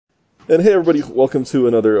And hey everybody, welcome to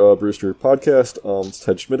another Brewster podcast. It's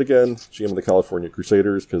Ted Schmidt again, GM of the California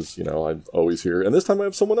Crusaders, because, you know, I'm always here. And this time I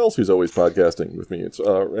have someone else who's always podcasting with me. It's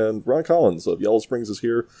and Ron Collins of Yellow Springs is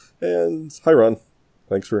here. And hi Ron,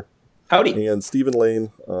 thanks for... Howdy. And Stephen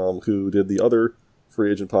Lane, who did the other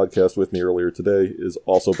free agent podcast with me earlier today, is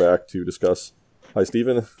also back to discuss... Hi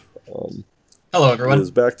Stephen. Hello, everyone.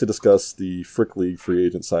 Is back to discuss the Frick League free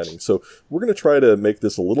agent signing. So we're going to try to make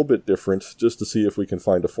this a little bit different, just to see if we can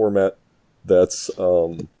find a format that's...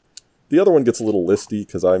 the other one gets a little listy,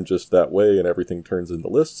 because I'm just that way, and everything turns into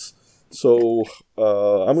lists. So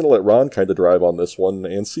I'm going to let Ron kind of drive on this one,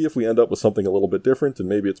 and see if we end up with something a little bit different, and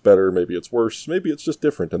maybe it's better, maybe it's worse, maybe it's just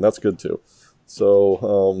different, and that's good too.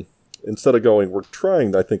 So instead of going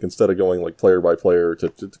like player by player,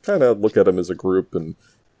 to kind of look at them as a group,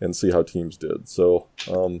 and see how teams did. So,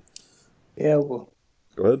 yeah, well,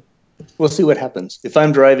 go ahead. We'll see what happens. If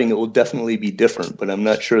I'm driving, it will definitely be different, but I'm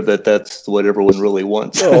not sure that that's what everyone really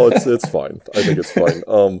wants. No, it's fine. I think it's fine.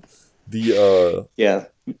 Yeah.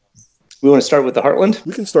 We want to start with the Heartland?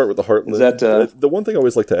 We can start with the Heartland. Is that, the one thing I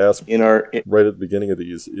always like to ask right at the beginning of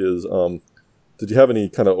these is, did you have any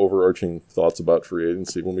kind of overarching thoughts about free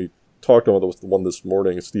agency? When we talked about the one this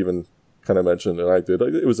morning, Stephen kind of mentioned, and I did,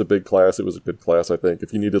 it was a big class. It was a good class, I think.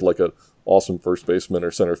 If you needed like an awesome first baseman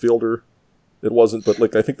or center fielder, it wasn't. But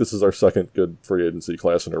like, I think this is our second good free agency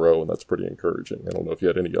class in a row, and that's pretty encouraging. I don't know if you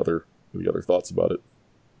had any other thoughts about it.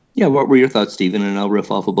 Yeah, what were your thoughts, Stephen? And I'll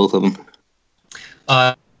riff off of both of them.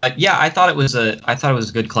 Yeah, I thought it was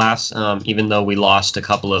a good class. Even though we lost a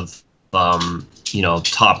couple of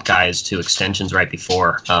top guys to extensions right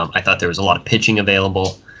before. I thought there was a lot of pitching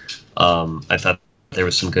available. I thought there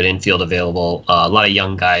was some good infield available. A lot of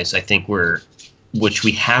young guys, I think, which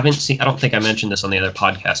we haven't seen. I don't think I mentioned this on the other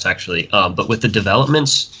podcast, actually. But with the development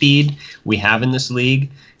speed we have in this league,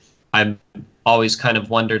 I've always kind of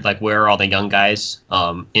wondered, like, where are all the young guys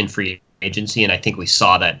in free agency? And I think we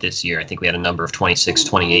saw that this year. I think we had a number of 26,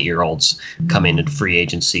 28-year-olds come into free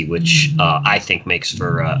agency, which I think makes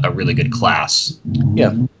for a really good class.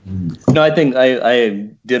 Yeah. No, I think I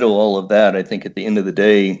ditto all of that. I think at the end of the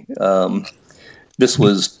day, this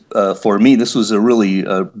was, for me, this was a really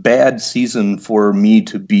bad season for me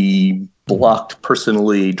to be blocked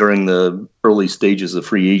personally during the early stages of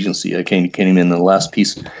free agency. I came in the last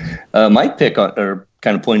piece. My pick on, or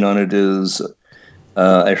kind of point on it is,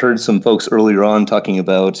 I heard some folks earlier on talking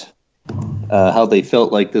about how they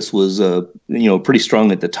felt like this was, pretty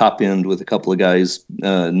strong at the top end with a couple of guys,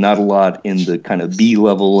 not a lot in the kind of B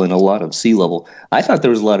level and a lot of C level. I thought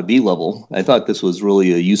there was a lot of B level. I thought this was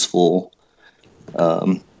really a useful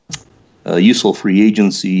free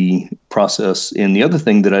agency process. And the other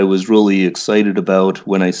thing that I was really excited about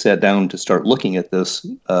when I sat down to start looking at this,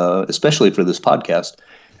 especially for this podcast,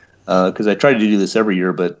 because I try to do this every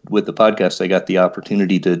year, but with the podcast, I got the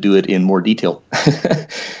opportunity to do it in more detail,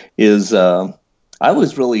 is I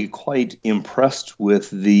was really quite impressed with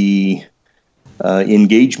the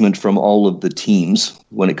engagement from all of the teams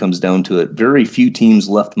when it comes down to it. Very few teams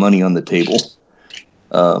left money on the table.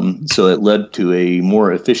 So it led to a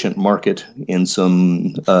more efficient market and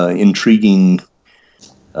some intriguing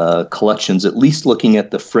collections, at least looking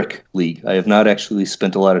at the Frick League. I have not actually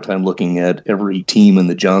spent a lot of time looking at every team in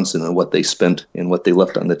the Johnson and what they spent and what they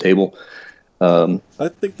left on the table. I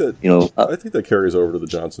think that I think that carries over to the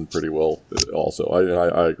Johnson pretty well. Also,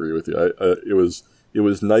 I agree with you. It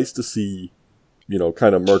was nice to see,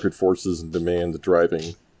 kind of market forces and demand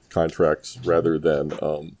driving contracts rather than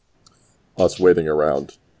us waiting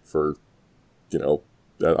around for, I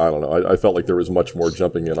don't know. I felt like there was much more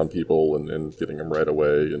jumping in on people and getting them right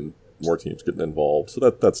away, and more teams getting involved. So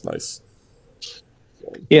that's nice.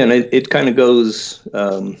 Yeah, and it kind of goes,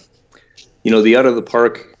 the out of the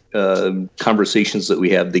park conversations that we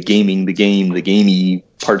have, the gamey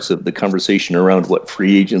parts of the conversation around what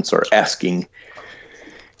free agents are asking,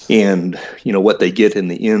 and what they get in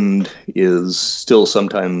the end is still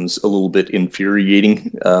sometimes a little bit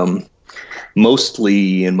infuriating.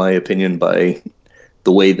 Mostly, in my opinion, by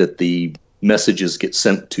the way that the messages get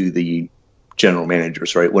sent to the general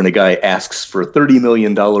managers, right? When a guy asks for $30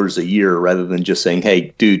 million a year rather than just saying,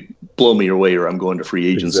 hey, dude, blow me away or I'm going to free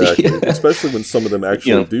agency. Exactly. Especially when some of them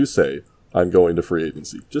actually do say, I'm going to free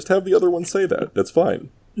agency. Just have the other one say that. That's fine.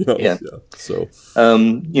 Yeah. So,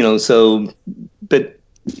 but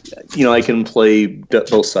I can play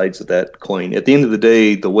both sides of that coin. At the end of the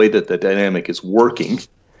day, the way that the dynamic is working,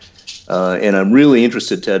 and I'm really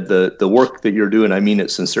interested, Ted, the work that you're doing, I mean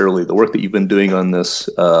it sincerely, the work that you've been doing on this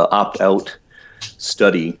opt-out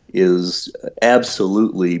study is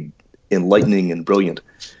absolutely enlightening and brilliant.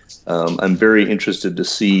 I'm very interested to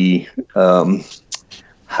see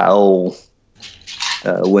how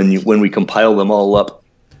when we compile them all up,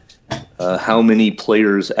 how many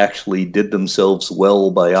players actually did themselves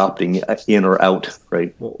well by opting in or out,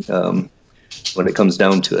 right? When it comes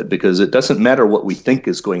down to it, because it doesn't matter what we think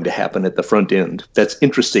is going to happen at the front end. That's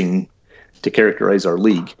interesting to characterize our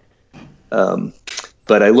league.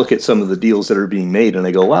 But I look at some of the deals that are being made and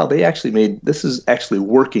I go, wow, this is actually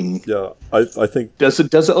working. Yeah, I think... Does the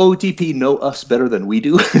OTP know us better than we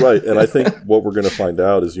do? Right, and I think what we're going to find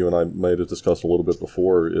out, as you and I might have discussed a little bit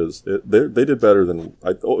before, is they did better than...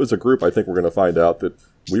 as a group, I think we're going to find out that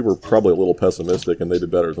we were probably a little pessimistic and they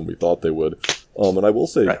did better than we thought they would. And I will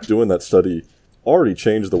say, right, doing that study already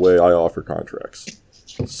changed the way I offer contracts.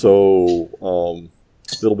 So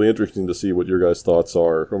it'll be interesting to see what your guys' thoughts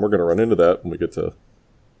are, and we're going to run into that when we get to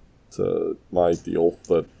my deal.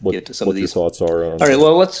 But what your thoughts are on... All right,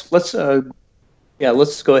 well, let's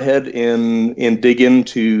go ahead and dig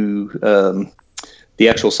into the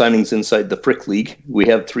actual signings inside the Frick League. We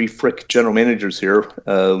have 3 Frick general managers here,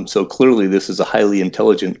 so clearly this is a highly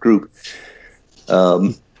intelligent group.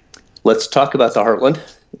 Let's talk about the Heartland,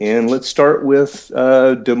 and let's start with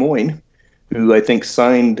Des Moines, who I think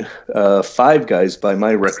signed 5 guys by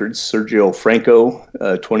my records. Sergio Franco,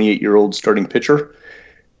 28-year-old starting pitcher,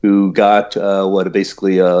 who got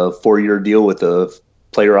basically a 4-year deal with a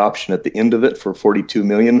player option at the end of it for $42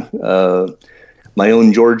 million. My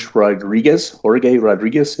own Jorge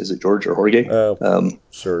Rodriguez. Is it George or Jorge?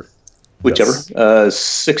 Sure. Whichever. Yes.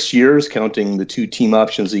 6 years, counting the 2 team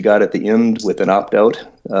options he got at the end with an opt-out.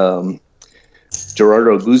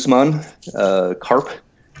 Gerardo Guzman, Carp,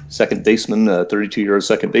 second baseman, 32-year-old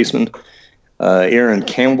second baseman. Aaron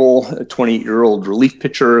Campbell, a 28-year-old relief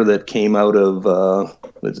pitcher that came out of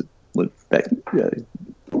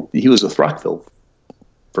he was with Rockville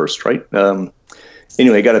first, right?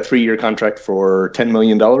 Anyway, got a 3-year contract for $10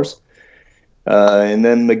 million. And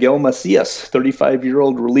then Miguel Macias,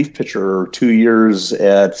 35-year-old relief pitcher, 2 years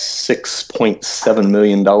at $6.7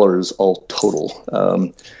 million all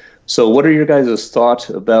total. So what are your guys' thoughts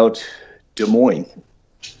about Des Moines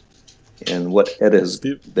and what Ed has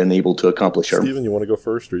been able to accomplish here? Steven, you want to go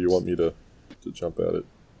first, or you want me to jump at it?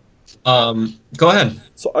 Go ahead.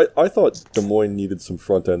 So I thought Des Moines needed some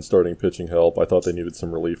front-end starting pitching help. I thought they needed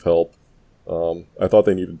some relief help. I thought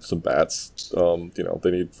they needed some bats.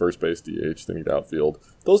 They need first base, DH, they need outfield.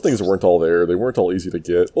 Those things weren't all there. They weren't all easy to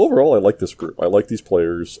get. Overall, I like this group. I like these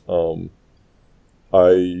players.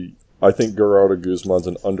 I think Gerardo Guzman's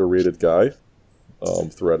an underrated guy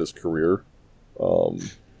throughout his career.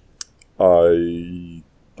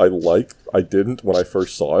 I didn't when I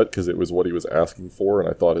first saw it because it was what he was asking for, and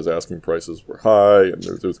I thought his asking prices were high, and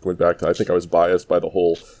there was going back to, I think I was biased by the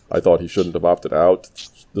whole I thought he shouldn't have opted out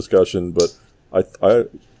discussion, but I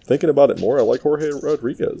thinking about it more, I like Jorge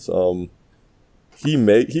Rodriguez.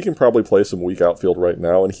 He can probably play some weak outfield right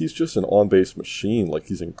now, and he's just an on-base machine. Like,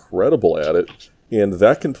 he's incredible at it, and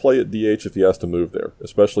that can play at DH if he has to move there,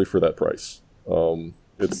 especially for that price.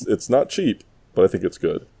 It's not cheap, but I think it's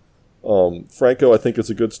good. Franco, I think, is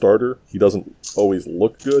a good starter. He doesn't always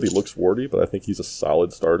look good. He looks warty, but I think he's a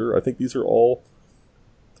solid starter. I think these are all...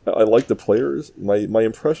 I like the players. My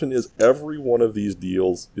impression is every one of these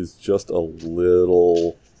deals is just a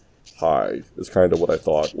little high, is kind of what I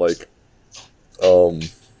thought. Like,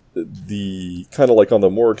 the kind of like on the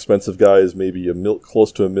more expensive guys, maybe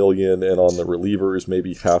close to $1 million, and on the relievers,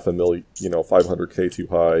 maybe $500,000, $500K too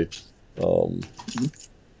high.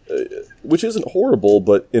 Which isn't horrible,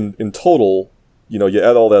 but in total, you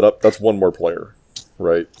add all that up, that's one more player,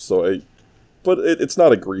 right? So, but it's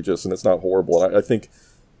not egregious and it's not horrible. And I think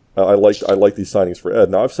I like these signings for Ed.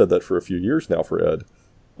 Now, I've said that for a few years now for Ed,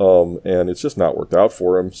 and it's just not worked out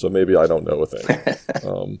for him. So maybe I don't know a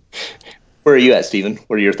thing. Where are you at, Stephen?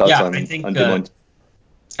 What are your thoughts on Des Moines?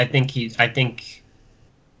 I think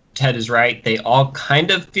Ted is right. They all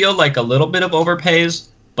kind of feel like a little bit of overpays,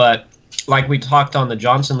 but like we talked on the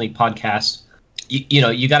Johnson League podcast,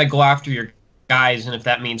 you got to go after your guys, and if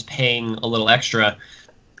that means paying a little extra,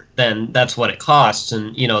 then that's what it costs.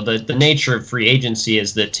 And the nature of free agency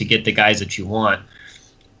is that to get the guys that you want,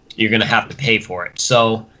 you're going to have to pay for it.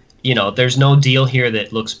 So there's no deal here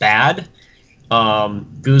that looks bad.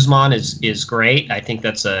 Guzman is great. I think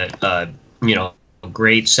that's a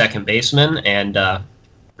great second baseman, and I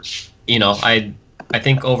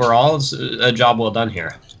think overall it's a job well done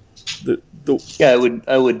here. Yeah,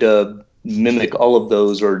 I would mimic all of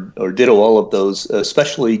those or ditto all of those,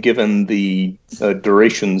 especially given the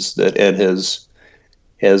durations that Ed has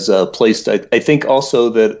placed. I think also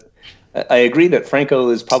that I agree that Franco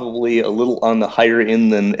is probably a little on the higher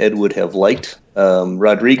end than Ed would have liked.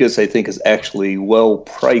 Rodriguez, I think, is actually well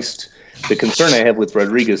priced the concern I have with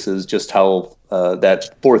Rodriguez is just how that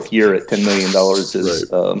fourth year at $10 million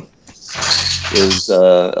is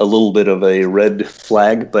a little bit of a red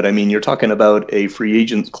flag. But I mean, you're talking about a free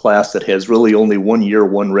agent class that has really only 1 year,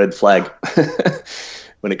 one red flag.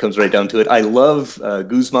 When it comes right down to it. I love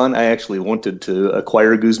Guzman. I actually wanted to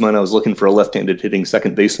acquire Guzman. I was looking for a left-handed hitting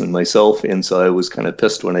second baseman myself, and so I was kind of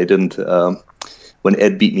pissed when I didn't, when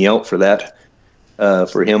Ed beat me out for that,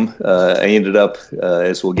 for him. I ended up,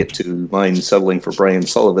 as we'll get to mine, settling for Brian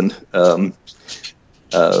Sullivan,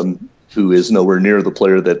 who is nowhere near the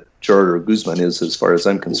player that Gerard or Guzman is, as far as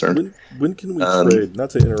I'm concerned. When can we trade?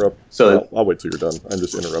 Not to interrupt. So I'll wait till you're done. I'm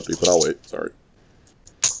just interrupting, but I'll wait. Sorry.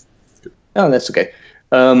 Oh, that's okay.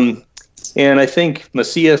 And I think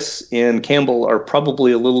Macias and Campbell are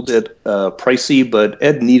probably a little bit pricey, but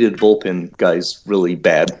Ed needed bullpen guys really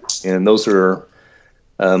bad. And those are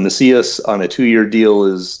Macias on a 2-year deal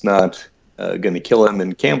is not going to kill him,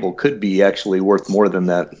 and Campbell could be actually worth more than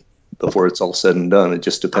that before it's all said and done. It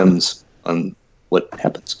just depends on what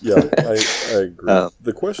happens. Yeah, I agree.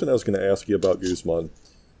 The question I was going to ask you about Guzman,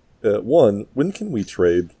 one, when can we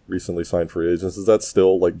trade recently signed free agents? Is that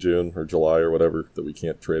still like June or July or whatever that we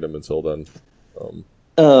can't trade them until then?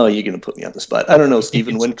 Oh, you're going to put me on the spot. I don't know,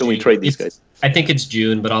 Stephen. When can we trade these guys? I think it's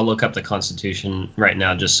June, but I'll look up the Constitution right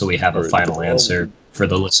now just so we have a final answer for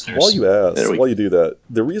the listeners. While you do that,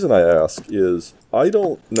 the reason I ask is I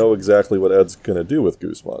don't know exactly what Ed's going to do with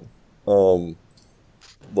Guzman.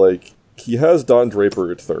 Like, he has Don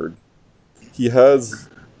Draper at third. He has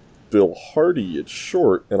Bill Hardy at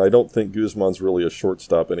short, and I don't think Guzman's really a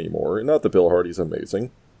shortstop anymore. Not that Bill Hardy's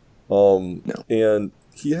amazing. No. And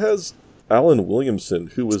he has Alan Williamson,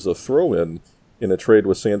 who was a throw-in a trade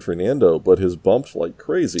with San Fernando, but has bumped like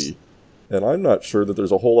crazy. And I'm not sure that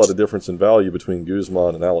there's a whole lot of difference in value between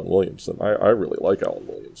Guzman and Alan Williamson. I really like Alan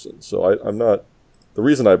Williamson. So I'm not... The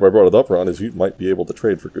reason I brought it up, Ron, is you might be able to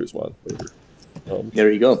trade for Guzman later. There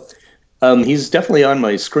you go. He's definitely on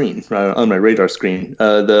my screen, on my radar screen.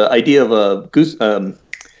 The idea of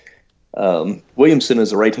Williamson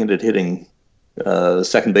is a right-handed hitting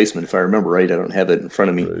second baseman, if I remember right. I don't have it in front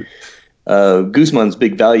of me. Right. Guzman's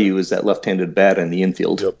big value is that left-handed bat in the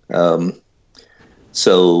infield. Yep.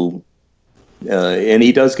 And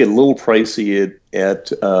he does get a little pricey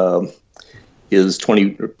at his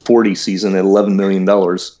 2040 season at $11 million,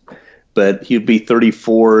 but he'd be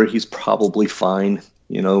 34. He's probably fine.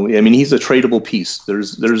 You know, I mean, he's a tradable piece.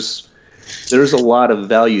 There's a lot of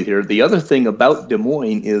value here. The other thing about Des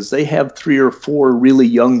Moines is they have 3 or 4 really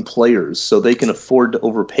young players, so they can afford to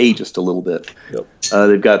overpay just a little bit. Yep.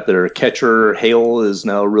 They've got their catcher, Hale, is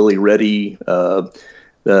now really ready.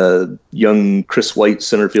 The young Chris White,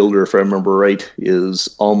 center fielder, if I remember right,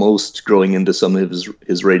 is almost growing into some of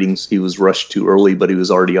his ratings. He was rushed too early, but he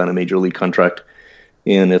was already on a major league contract.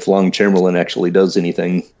 And if Long Chamberlain actually does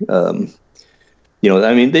anything, you know,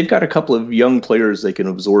 I mean, they've got a couple of young players they can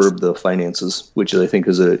absorb the finances, which I think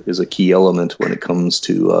is a key element when it comes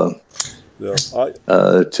to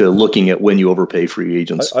looking at when you overpay free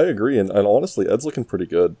agents. I agree, and honestly, Ed's looking pretty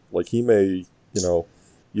good. Like, he may, you know,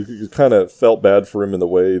 you kind of felt bad for him in the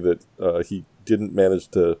way that he didn't manage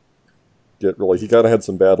to get really. He kind of had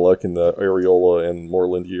some bad luck in the Areola and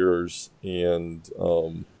Moreland years, and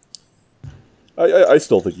I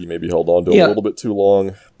still think he maybe held on to him a little bit too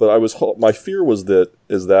long. But my fear was that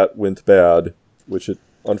as that went bad, which it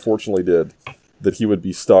unfortunately did, that he would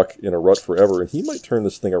be stuck in a rut forever, and he might turn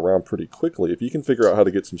this thing around pretty quickly if he can figure out how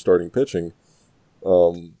to get some starting pitching.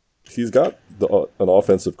 He's got an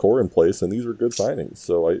offensive core in place, and these are good signings.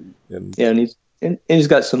 So and he's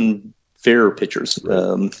got some fair pitchers.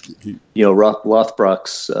 Right. You know,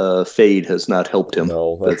 Lothbrok's fade has not helped him.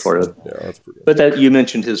 No, that's pretty good. But that you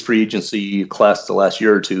mentioned his free agency class the last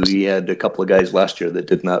year or two. He had a couple of guys last year that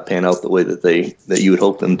did not pan out the way that you would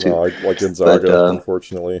hope them to. No, like Gonzaga,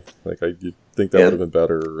 unfortunately. Like you'd think that would have been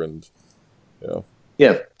better, and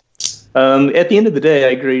yeah. At the end of the day,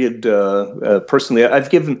 I graded personally.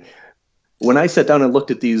 When I sat down and looked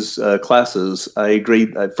at these classes,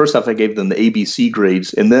 first off, I gave them the ABC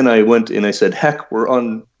grades, and then I went and I said, "Heck, we're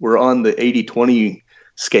on the 80-20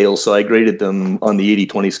 scale," so I graded them on the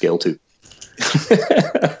 80-20 scale too.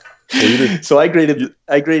 So I graded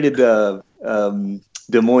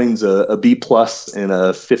Des Moines a B plus and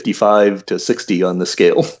a 55 to 60 on the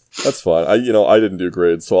scale. That's fine. I didn't do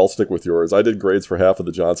grades, so I'll stick with yours. I did grades for half of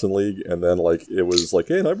the Johnson League, and then it was like,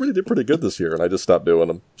 hey, and I really did pretty good this year, and I just stopped doing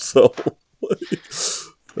them. So,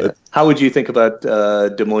 how would you think about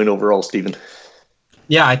Des Moines overall, Stephen?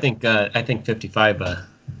 Yeah, I think 55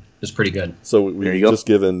 is pretty good. So we've just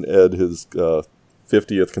given Ed his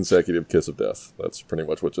 50th consecutive kiss of death. That's pretty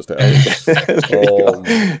much what just happened.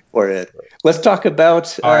 For it. Let's talk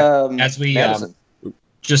about as we Madison.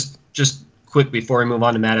 Just quick before we move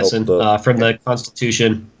on to Madison, from the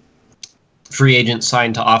Constitution, free agents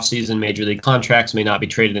signed to off-season major league contracts may not be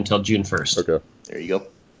traded until June 1st. Okay. There you go.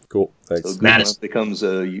 Cool. Thanks.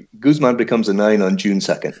 So Guzman becomes a 9 on June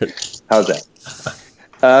 2nd. How's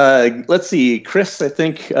that? Let's see. Chris, I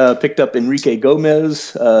think, picked up Enrique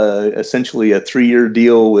Gomez, essentially a 3-year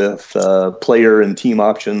deal with player and team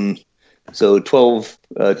option. So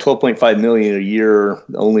 $12.5 million a year.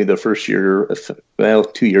 Only the first year, 2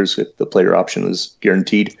 years if the player option is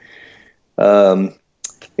guaranteed.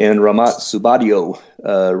 And Ramat Subadio,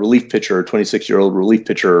 relief pitcher, 26-year-old relief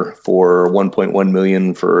pitcher, for $1.1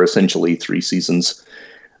 million for essentially 3 seasons.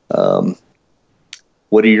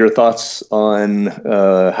 What are your thoughts on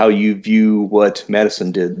how you view what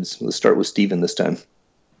Madison did? Let's start with Steven this time.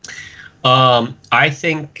 I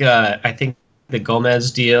think the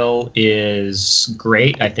Gomez deal is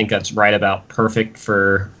great. I think that's right about perfect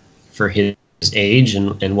for his age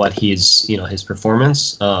and what he's, his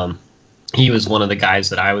performance. He was one of the guys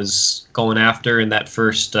that I was going after in that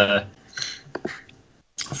first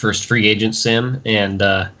free agent sim, and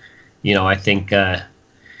I think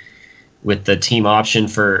with the team option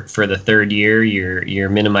for the 3rd year, you're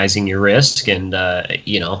minimizing your risk, and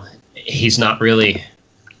he's not really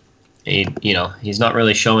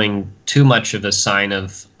showing too much of a sign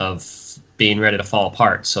of being ready to fall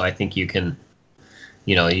apart. So I think you can,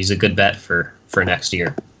 he's a good bet for next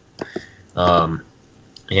year.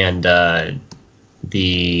 And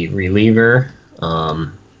the reliever,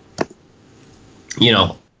 I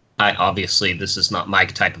obviously this is not my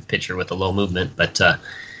type of pitcher with a low movement, but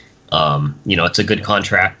it's a good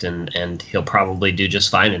contract, and he'll probably do just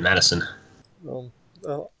fine in Madison.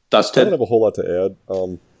 That's Ted. I don't have a whole lot to add.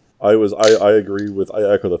 I agree with.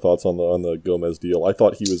 I echo the thoughts on the Gomez deal. I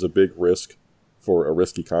thought he was a big risk for a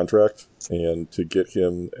risky contract, and to get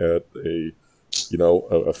him at a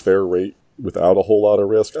fair rate without a whole lot of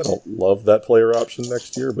risk. I don't love that player option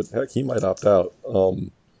next year, but heck, he might opt out.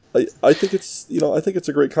 I think it's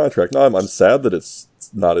a great contract. Now I'm sad that it's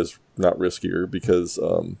not riskier, because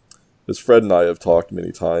as Fred and I have talked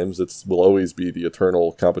many times, will always be the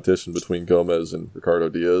eternal competition between Gomez and Ricardo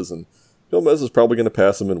Diaz, and Gomez is probably going to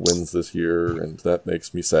pass him in wins this year, and that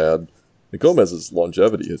makes me sad. And Gomez's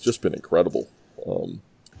longevity has just been incredible.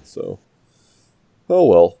 Oh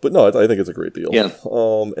well, but no, I think it's a great deal. Yeah.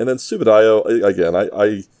 And then Subadio, again,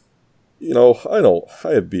 I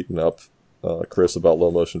have beaten up Chris about low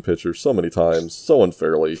motion pitchers so many times, so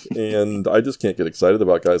unfairly, and I just can't get excited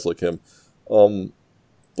about guys like him.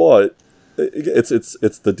 But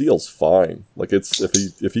it's the deal's fine. Like,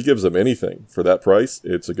 if he gives them anything for that price,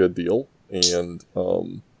 it's a good deal. And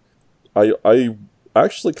I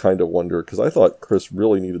actually kind of wonder, because I thought Chris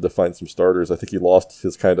really needed to find some starters. I think he lost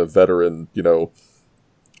his kind of veteran,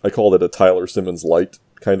 I called it a Tyler Simmons light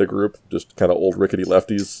kind of group, just kind of old rickety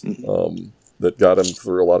lefties that got him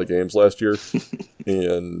through a lot of games last year.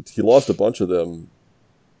 And he lost a bunch of them.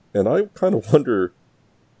 And I kind of wonder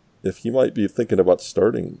if he might be thinking about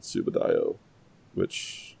starting Subadio,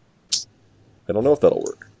 which I don't know if that'll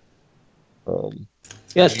work.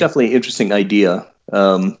 Yeah, it's definitely an interesting idea.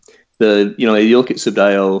 You look at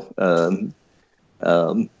Subadio,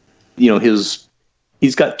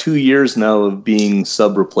 he's got 2 years now of being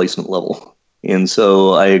sub-replacement level. And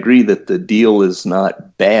so I agree that the deal is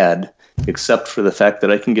not bad, except for the fact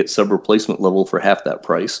that I can get sub-replacement level for half that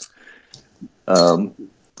price.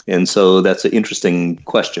 And so that's an interesting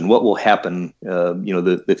question. What will happen?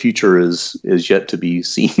 The future is yet to be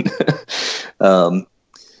seen.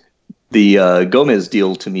 The Gomez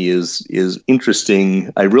deal to me is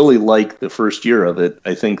interesting. I really like the first year of it.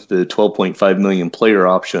 I think the $12.5 million player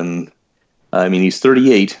option. I mean, he's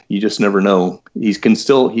 38. You just never know. He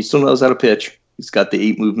still knows how to pitch. He's got the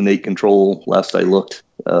 8 movement, 8 control. Last I looked,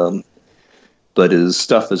 but his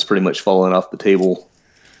stuff has pretty much fallen off the table.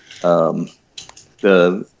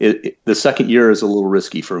 The second year is a little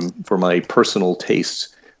risky for my personal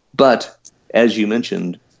tastes, but as you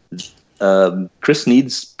mentioned, Chris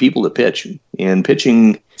needs people to pitch, and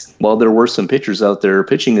pitching, while there were some pitchers out there,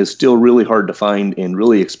 pitching is still really hard to find and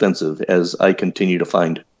really expensive, as I continue to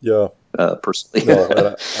find. Yeah. Personally.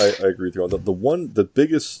 No, I agree with you on that. The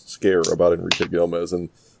biggest scare about Enrique Gomez, and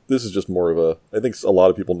this is just more of I think a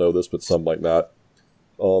lot of people know this, but some might not.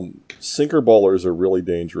 Sinker ballers are really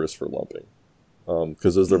dangerous for lumping.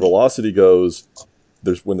 Because as their velocity goes,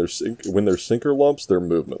 when they're sinker lumps, they're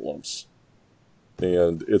movement lumps.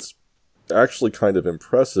 And it's actually kind of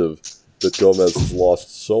impressive that Gomez has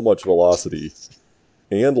lost so much velocity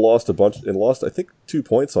and lost I think 2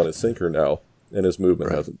 points on his sinker now, and his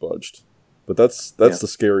movement hasn't budged. But that's the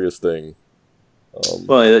scariest thing.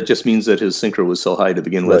 Well, that just means that his sinker was so high to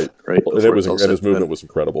begin with, right? And his movement was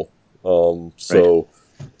incredible. So,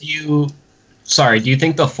 do you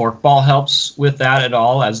think the forkball helps with that at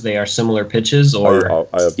all, as they are similar pitches? Or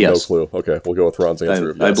I have no clue. Okay, we'll go with Ron's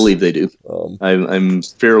answer. I believe they do. I'm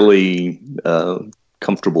fairly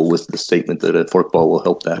comfortable with the statement that a forkball will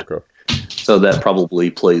help that. Okay. So that probably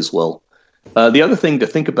plays well. The other thing to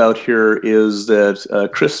think about here is that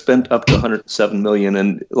Chris spent up to $107 million,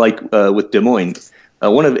 and like with Des Moines,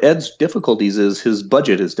 one of Ed's difficulties is his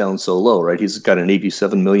budget is down so low, right? He's got an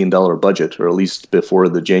 $87 million budget, or at least before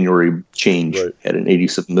the January change, had an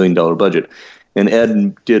 $87 million budget. And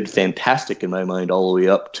Ed did fantastic in my mind all the way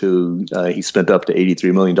up to, he spent up to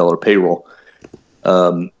 $83 million payroll.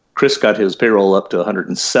 Chris got his payroll up to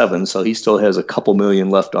 107, so he still has a couple million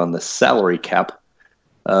left on the salary cap.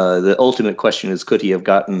 The ultimate question is, could he have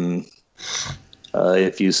gotten,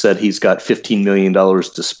 if you said he's got $15 million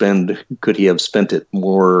to spend, could he have spent it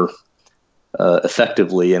more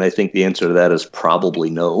effectively? And I think the answer to that is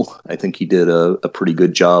probably no. I think he did a pretty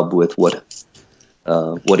good job with what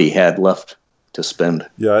he had left to spend.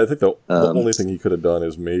 Yeah, I think the only thing he could have done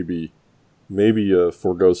is maybe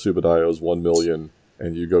forego Subadio's $1 million,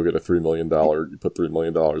 and you go get a $3 million. You put $3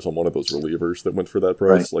 million on one of those relievers that went for that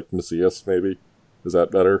price, like Macias, maybe. Is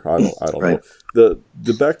that better? I don't know. The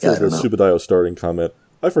back to the Subadio starting comment,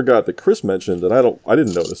 I forgot that Chris mentioned, and I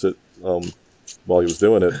didn't notice it while he was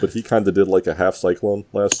doing it, but he kind of did like a half cyclone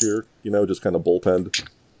last year, just kind of bullpenned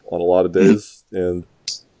on a lot of days, and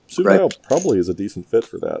Subadio probably is a decent fit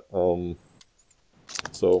for that.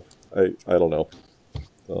 So I don't know.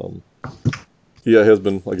 He has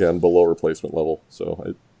been, again, below replacement level,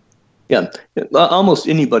 so almost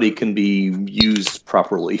anybody can be used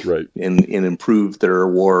properly and improve their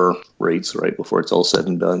WAR rates right before it's all said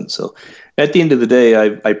and done. So at the end of the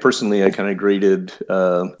day, I personally kind of graded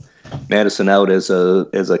Madison out as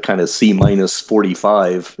a kind of C minus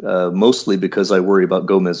 45, mostly because I worry about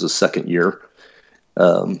Gomez's second year.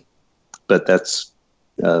 But that's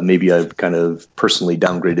maybe I've kind of personally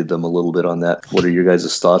downgraded them a little bit on that. What are your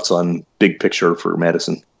guys' thoughts on big picture for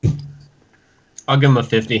Madison? I'll give him a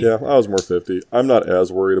 50. Yeah, I was more 50. I'm not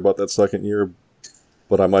as worried about that second year,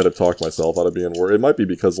 but I might have talked myself out of being worried. It might be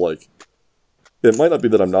because, it might not be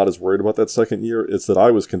that I'm not as worried about that second year. It's that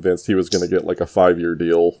I was convinced he was going to get, a 5-year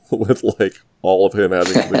deal with, all of him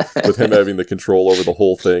having the control over the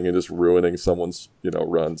whole thing and just ruining someone's,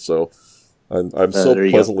 run. So I'm so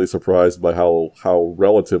pleasantly surprised by how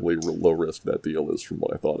relatively low risk that deal is from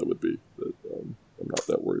what I thought it would be. But, I'm not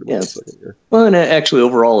that worried about the second year. Well, and actually,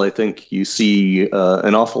 overall, I think you see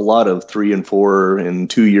an awful lot of 3 and 4 and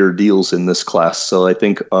 2-year deals in this class. So I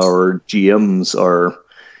think our GMs are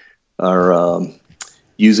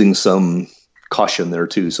using some caution there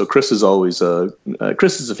too. So Chris is always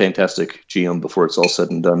Chris is a fantastic GM before it's all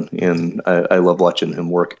said and done, and I love watching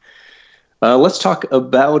him work. Let's talk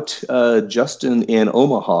about Justin in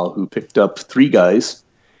Omaha, who picked up 3 guys.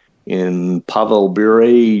 In Pavel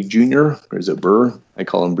Bure Jr., or is it Burr? I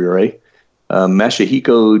call him Bure.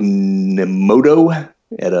 Masahiko Nemoto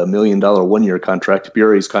at $1 million 1-year contract.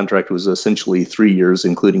 Bure's contract was essentially 3 years,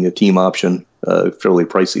 including a team option, a fairly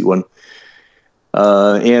pricey one.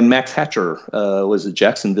 And Max Hatcher was at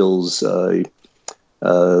Jacksonville's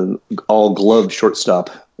all-glove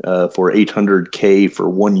shortstop for $800K for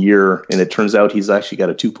 1 year, and it turns out he's actually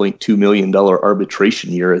got a $2.2 million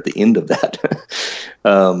arbitration year at the end of that.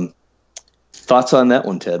 Thoughts on that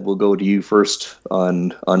one, Ted? We'll go to you first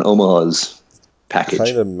on Omaha's package.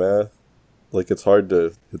 Kind of meh. It's hard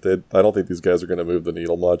to. I don't think these guys are going to move the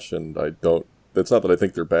needle much, and I don't. It's not that I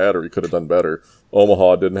think they're bad or he could have done better.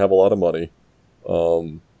 Omaha didn't have a lot of money,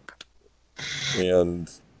 and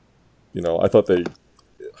I thought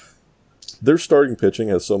their starting pitching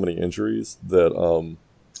has so many injuries that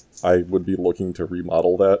I would be looking to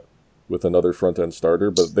remodel that with another front-end starter,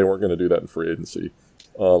 but they weren't going to do that in free agency.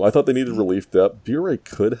 I thought they needed relief depth. Bure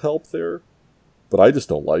could help there, but I just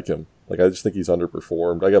don't like him. I just think he's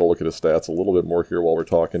underperformed. I got to look at his stats a little bit more here while we're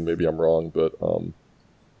talking. Maybe I'm wrong, but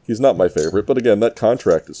he's not my favorite. But again, that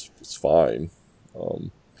contract is fine.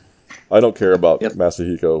 I don't care about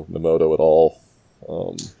Masahiko Nemoto at all.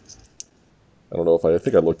 I don't know if I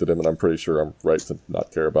think I looked at him, and I'm pretty sure I'm right to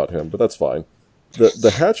not care about him, but that's fine.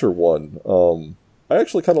 The Hatcher one, I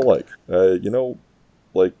actually kind of like.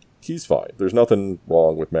 He's fine. There's nothing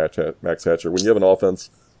wrong with Max Hatcher. When you have an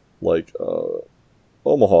offense like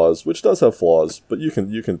Omaha's, which does have flaws, but you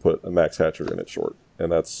can put a Max Hatcher in it short,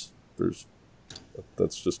 and that's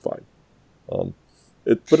just fine.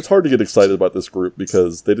 But it's hard to get excited about this group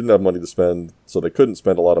because they didn't have money to spend, so they couldn't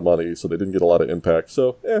spend a lot of money, so they didn't get a lot of impact.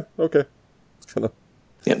 So, okay. It's kind of...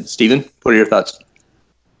 Yeah, Steven, what are your thoughts?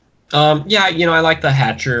 Yeah, I like the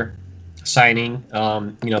Hatcher signing.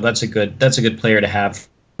 That's a good player to have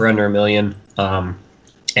for under $1 million,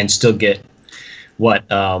 and still get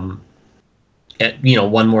one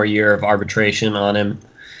more year of arbitration on him.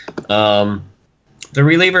 The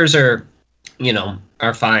relievers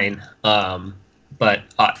are fine. But,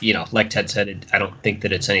 like Ted said, I don't think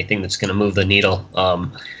that it's anything that's going to move the needle.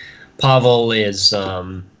 Pavel is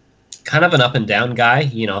kind of an up and down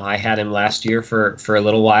guy. I had him last year for a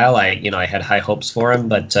little while. I had high hopes for him,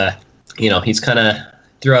 but, he's kind of,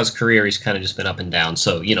 throughout his career, he's kind of just been up and down.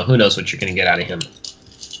 So, who knows what you're going to get out of him.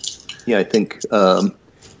 Yeah, I think the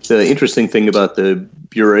interesting thing about the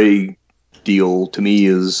Bure deal to me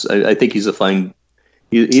is I think he's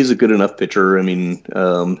he's a good enough pitcher. I mean,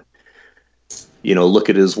 look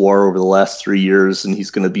at his WAR over the last 3 years, and he's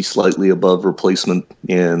going to be slightly above replacement.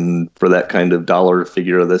 And for that kind of dollar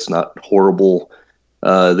figure, that's not horrible.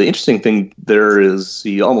 The interesting thing there is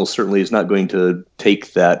he almost certainly is not going to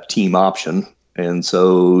take that team option. And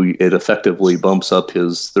so it effectively bumps up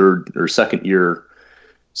his third or second year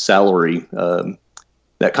salary.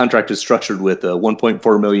 That contract is structured with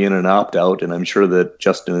 $1.4 million and opt out, and I'm sure that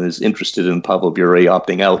Justin is interested in Pavel Bure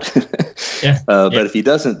opting out. But if he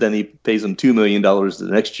doesn't, then he pays him $2 million the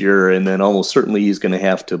next year, and then almost certainly he's going to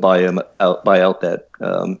have to buy out that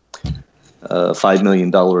 $5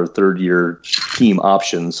 million third year team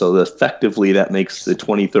option. So effectively, that makes the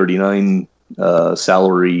 2039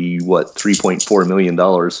 salary $3.4 million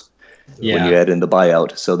when you add in the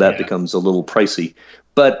buyout. So that becomes a little pricey.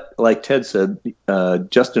 But like Ted said,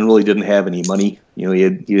 Justin really didn't have any money. He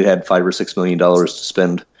had $5 or $6 million to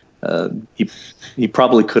spend. He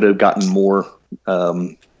probably could have gotten more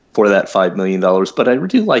for that $5 million. But I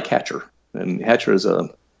do like Hatcher, and Hatcher is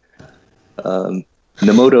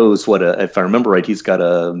Nemoto is if I remember right, he's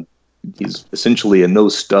essentially a no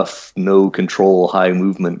stuff, no control, high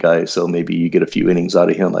movement guy. So maybe you get a few innings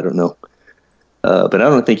out of him. I don't know, but I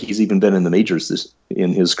don't think he's even been in the majors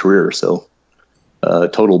in his career. So.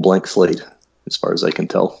 Total blank slate, as far as I can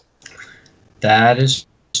tell. That is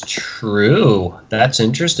true. That's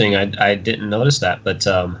interesting. I didn't notice that, but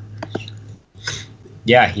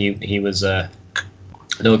he was no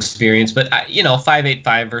experience. But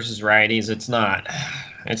 5.85 versus righties,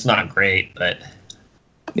 it's not great, but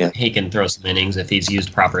he can throw some innings if he's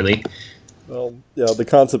used properly. Well, the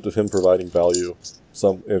concept of him providing value,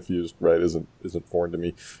 if used right, isn't foreign to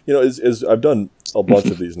me. Is I've done a bunch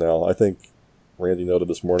of these now. I think. Randy noted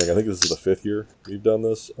this morning, I think this is the 5th year we've done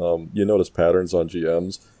this. You notice patterns on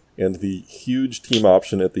GMs, and the huge team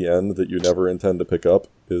option at the end that you never intend to pick up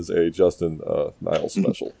is a Justin Niles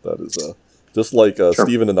special. That is just like Sure.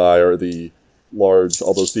 Steven and I are the large,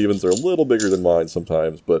 although Steven's are a little bigger than mine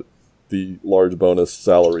sometimes, but the large bonus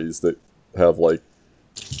salaries that have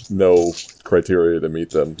no criteria to meet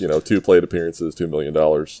them. 2 plate appearances, $2 million.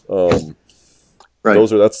 Right.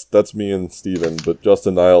 That's me and Steven, but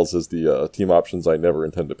Justin Niles is the team options I never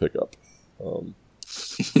intend to pick up.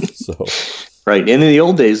 So right, and in the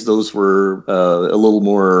old days, those were a little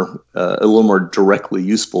more directly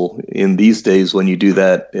useful. In these days, when you do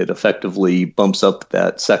that, it effectively bumps up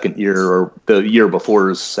that second year or the year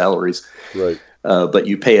before's salaries. Right. But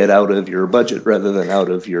you pay it out of your budget rather than out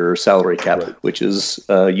of your salary cap, right. which is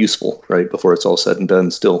useful, right, before it's all said and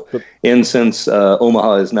done still. And since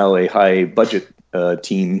Omaha is now a high budget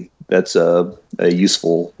team, that's a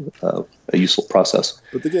useful process.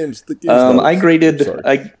 But the game's I graded.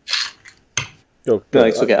 Go no,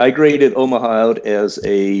 it's okay. I graded Omaha out as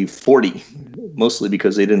a 40, mostly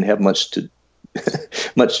because they didn't have much to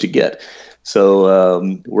get.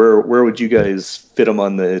 So where would you guys fit them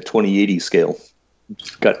on the 2080 scale?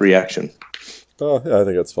 Gut reaction. Oh, yeah, I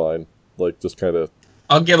think that's fine. Just kind of.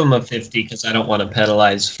 I'll give them a 50 because I don't want to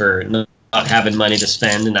penalize for not having money to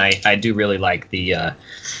spend, and I do really like the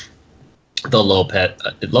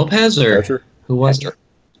Lopez or Hatcher? Who was Hatcher. It?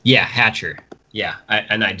 Yeah, Hatcher. Yeah,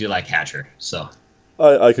 I do like Hatcher. So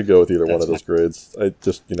I could go with either one of those grades. I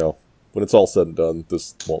just when it's all said and done,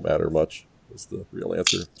 this won't matter much. Is the real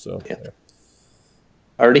answer. So yeah.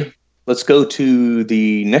 Alrighty, let's go to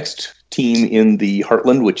the next team in the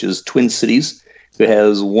Heartland, which is Twin Cities, who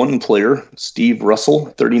has one player, Steve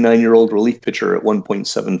Russell, 39-year-old relief pitcher at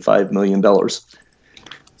 $1.75 million.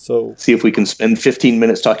 So see if we can spend 15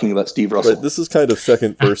 minutes talking about Steve Russell. Right, this is kind of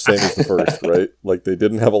second verse, same as the first, right? They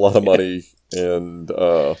didn't have a lot of money, and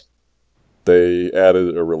they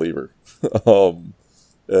added a reliever.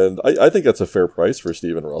 And I think that's a fair price for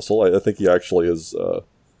Steven Russell. I think he actually has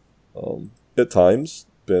at times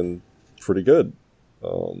been pretty good,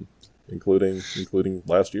 including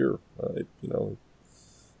last year.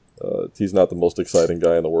 He's not the most exciting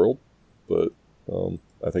guy in the world, but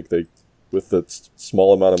I think with the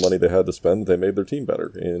small amount of money they had to spend, they made their team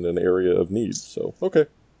better in an area of need. So, okay.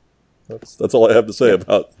 That's all I have to say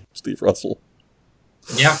about Steve Russell.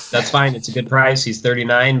 Yeah, that's fine. It's a good price. He's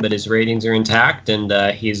 39, but his ratings are intact, and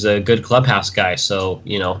he's a good clubhouse guy. So,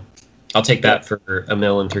 I'll take that for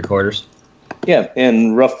 $1 3/4. Yeah,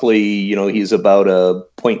 and roughly, he's about a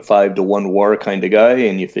 0.5 to 1 WAR kind of guy,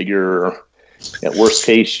 and you figure at worst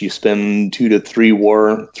case you spend 2 to 3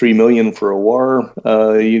 $3 million for a WAR.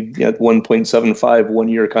 You get 1.75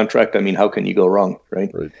 1-year contract. I mean, how can you go wrong,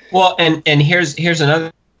 right? Well, and here's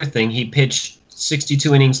another thing. He pitched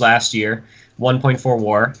 62 innings last year, 1.4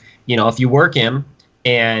 WAR. If you work him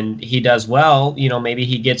and he does well, maybe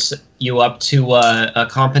he gets you up to a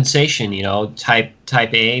compensation,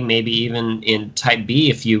 type A, maybe even in type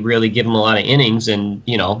B if you really give him a lot of innings. And,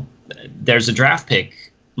 there's a draft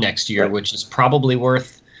pick next year, right, which is probably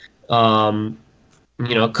worth,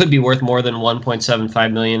 could be worth more than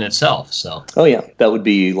 $1.75 million itself. So. Oh, yeah. That would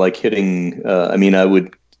be like hitting, I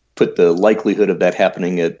would put the likelihood of that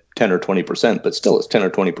happening at 10 or 20%, but still it's 10 or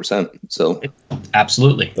 20%. So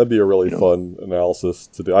absolutely, that'd be a really fun analysis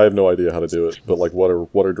to do. I have no idea how to do it, but like, what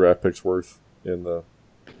are draft picks worth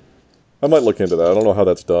I might look into that. I don't know how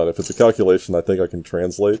that's done. If it's a calculation I think I can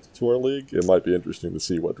translate to our league, it might be interesting to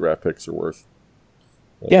see what draft picks are worth.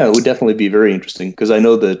 Yeah, it would definitely be very interesting because I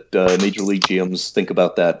know that Major League GMs think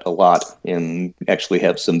about that a lot and actually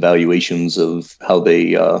have some valuations of how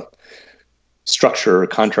they structure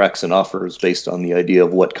contracts and offers based on the idea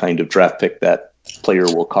of what kind of draft pick that player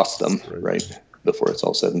will cost them, right, before it's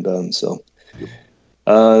all said and done. So,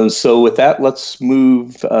 so with that, let's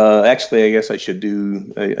move. Actually, I guess I should do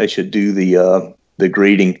the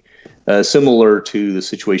grading, similar to the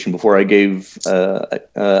situation before. I gave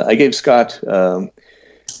Scott,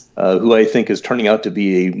 who I think is turning out to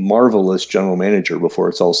be a marvelous general manager before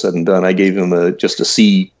it's all said and done. I gave him just a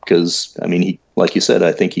C because, he, like you said,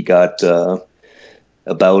 I think he got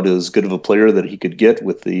about as good of a player that he could get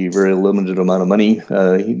with the very limited amount of money.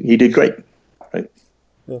 He did great, right?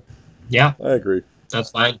 Yeah, I agree. That's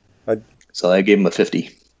fine. So I gave him a 50.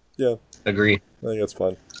 Yeah. Agree. I think that's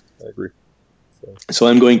fine. I agree. So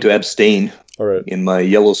I'm going to abstain right, in my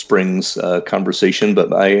Yellow Springs conversation,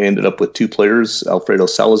 but I ended up with 2 players, Alfredo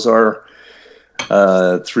Salazar,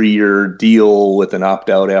 3-year deal with an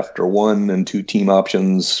opt-out after 1 and 2 team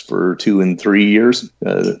options for 2 and 3 years,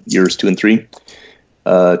 years 2 and 3.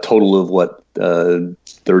 Total of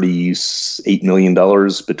 $38 million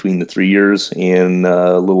between the 3 years, and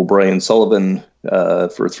little Brian Sullivan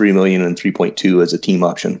for $3 million and 3.2 as a team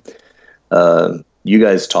option. You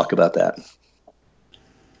guys talk about that.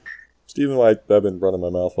 Steven, I've been running my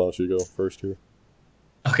mouth. Why don't you go first here?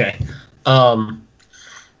 Okay.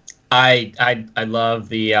 I love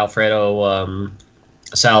the Alfredo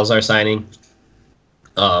Salazar signing.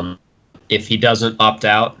 If he doesn't opt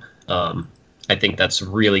out, I think that's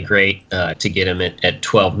really great to get him at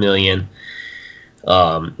 $12 million.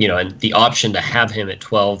 And the option to have him at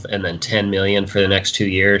 12 and then 10 million for the next 2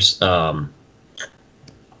 years.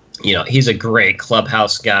 He's a great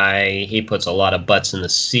clubhouse guy. He puts a lot of butts in the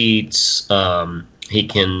seats. He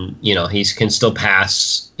can still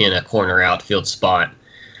pass in a corner outfield spot.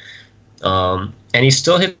 And he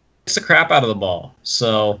still hits the crap out of the ball.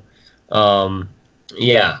 So, I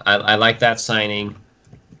like that signing.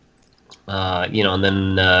 And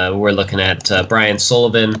then we're looking at Brian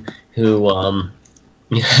Sullivan, who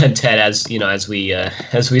Ted, as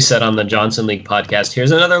we said on the Johnson League podcast,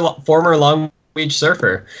 here's another former Long Beach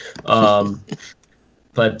surfer. But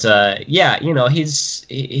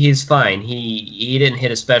he's fine. He didn't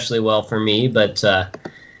hit especially well for me, but at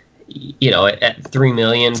 $3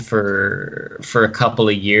 million for a couple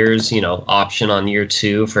of years, option on year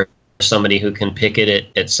 2 for somebody who can pick it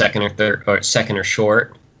at second or third or second or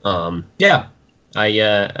short. I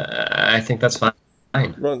think that's fine.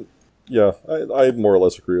 Ron, yeah, I more or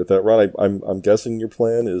less agree with that. Ron, I'm guessing your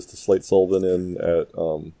plan is to slate Sullivan in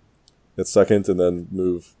at second and then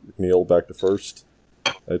move McNeil back to first.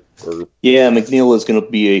 Yeah, McNeil is going to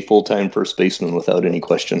be a full-time first baseman without any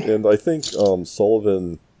question. And I think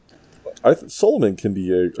Sullivan can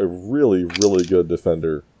be a really, really good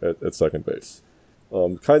defender at second base.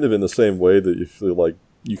 Kind of in the same way that you feel like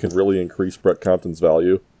you can really increase Brett Compton's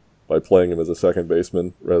value by playing him as a second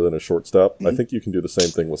baseman rather than a shortstop. Mm-hmm. I think you can do the same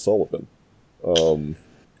thing with Sullivan.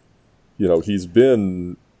 He's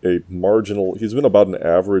been about an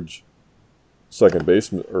average second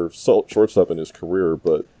baseman or shortstop in his career,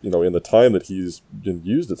 but in the time that he's been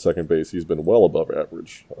used at second base, he's been well above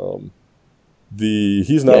average.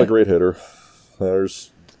 He's not a great hitter.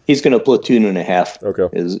 He's going to platoon and a half. Okay.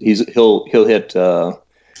 He'll hit.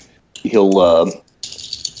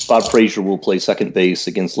 Bob Frazier will play second base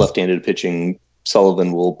against left-handed pitching.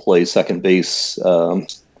 Sullivan will play second base half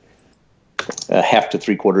to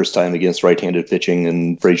 3/4 time against right-handed pitching,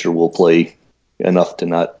 and Frazier will play enough to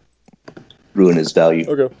not ruin his value.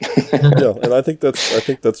 Okay. Yeah, and I think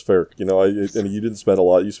that's fair. And you didn't spend a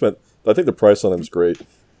lot. I think the price on him is great.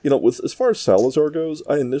 As far as Salazar goes,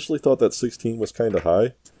 I initially thought that 16 was kind of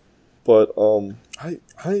high, but I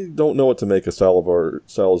don't know what to make of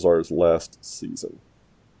Salazar's last season.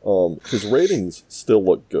 His ratings still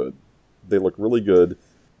look good. They look really good,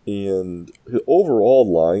 and his overall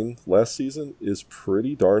line last season is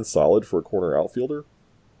pretty darn solid for a corner outfielder.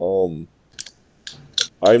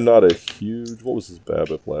 I'm not a huge... What was his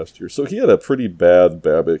BABIP last year? So he had a pretty bad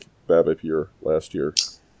BABIP year last year.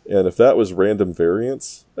 And if that was random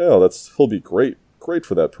variance, he'll be great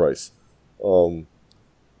for that price.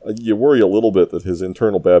 You worry a little bit that his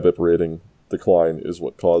internal BABIP rating decline is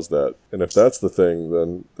what caused that. And if that's the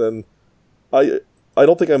thing, then I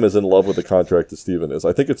don't think I'm as in love with the contract as Steven is.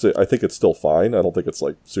 I think it's still fine. I don't think it's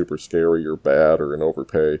like super scary or bad or an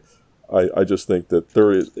overpay. I just think that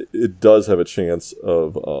it does have a chance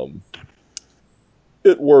of,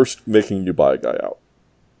 at worst, making you buy a guy out,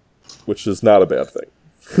 which is not a bad thing.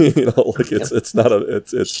 It's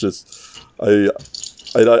just, I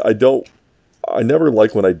never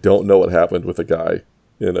like when I don't know what happened with a guy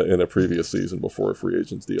in a previous season before a free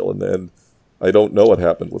agent's deal, and then I don't know what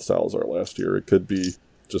happened with Salazar last year. It could be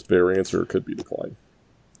just variance or it could be decline.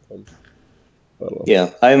 I don't know. Yeah,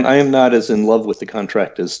 I am not as in love with the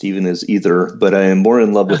contract as Steven is either, but I am more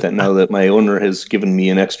in love with it now that my owner has given me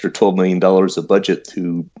an extra $12 million of budget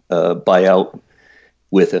to buy out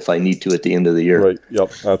with if I need to at the end of the year. Right.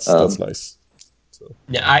 Yep. That's nice. So.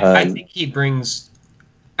 Yeah, I think he brings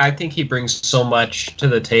so much to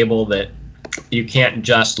the table that you can't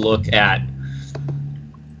just look at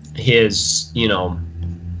his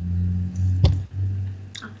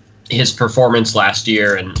his performance last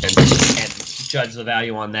year and judge the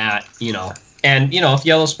value on that, And if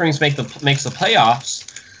Yellow Springs makes the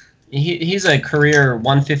playoffs, he's a career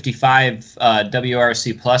 155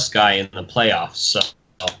 WRC plus guy in the playoffs. So,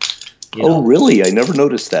 oh, really? I never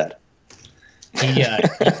noticed that. Yeah.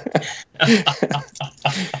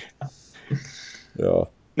 No,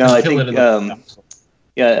 I think at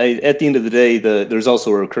the end of the day, there's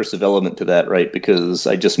also a recursive element to that, right? Because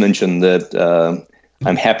I just mentioned that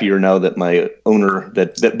I'm happier now that my owner,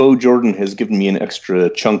 that Bo Jordan has given me an extra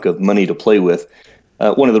chunk of money to play with.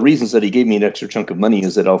 One of the reasons that he gave me an extra chunk of money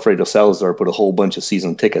is that Alfredo Salazar put a whole bunch of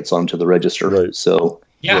season tickets onto the register. Right. So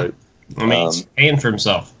right. I mean, he's paying for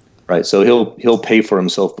himself. Right. So he'll pay for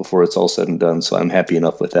himself before it's all said and done. So I'm happy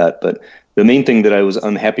enough with that. But the main thing that I was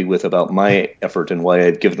unhappy with about my effort and why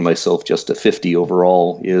I'd given myself just a 50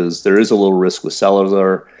 overall is there is a little risk with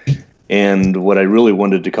Salazar. And what I really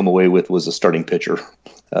wanted to come away with was a starting pitcher.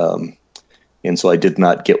 And so I did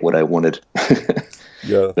not get what I wanted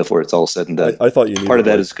before it's all said and done. I thought you needed part of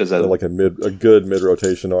that is because a good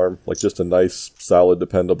mid-rotation arm, like just a nice, solid,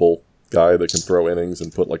 dependable guy that can throw innings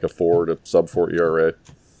and put like a 4 to sub-4 ERA.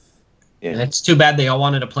 Yeah. It's too bad they all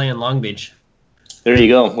wanted to play in Long Beach. There you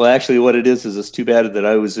go. Well, actually, what it is it's too bad that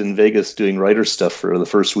I was in Vegas doing writer stuff for the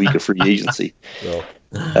first week of free agency.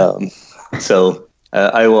 So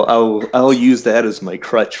I'll use that as my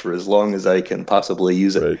crutch for as long as I can possibly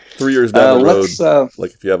use it. Right. 3 years down the road,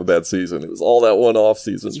 like if you have a bad season, it was all that one off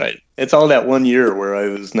season. That's right. It's all that 1 year where I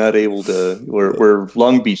was not able to, where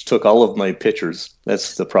Long Beach took all of my pitchers.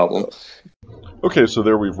 That's the problem. Okay, so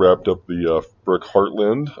there we've wrapped up the Frick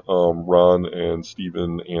Heartland. Ron and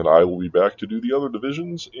Steven and I will be back to do the other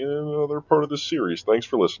divisions in another part of this series. Thanks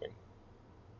for listening.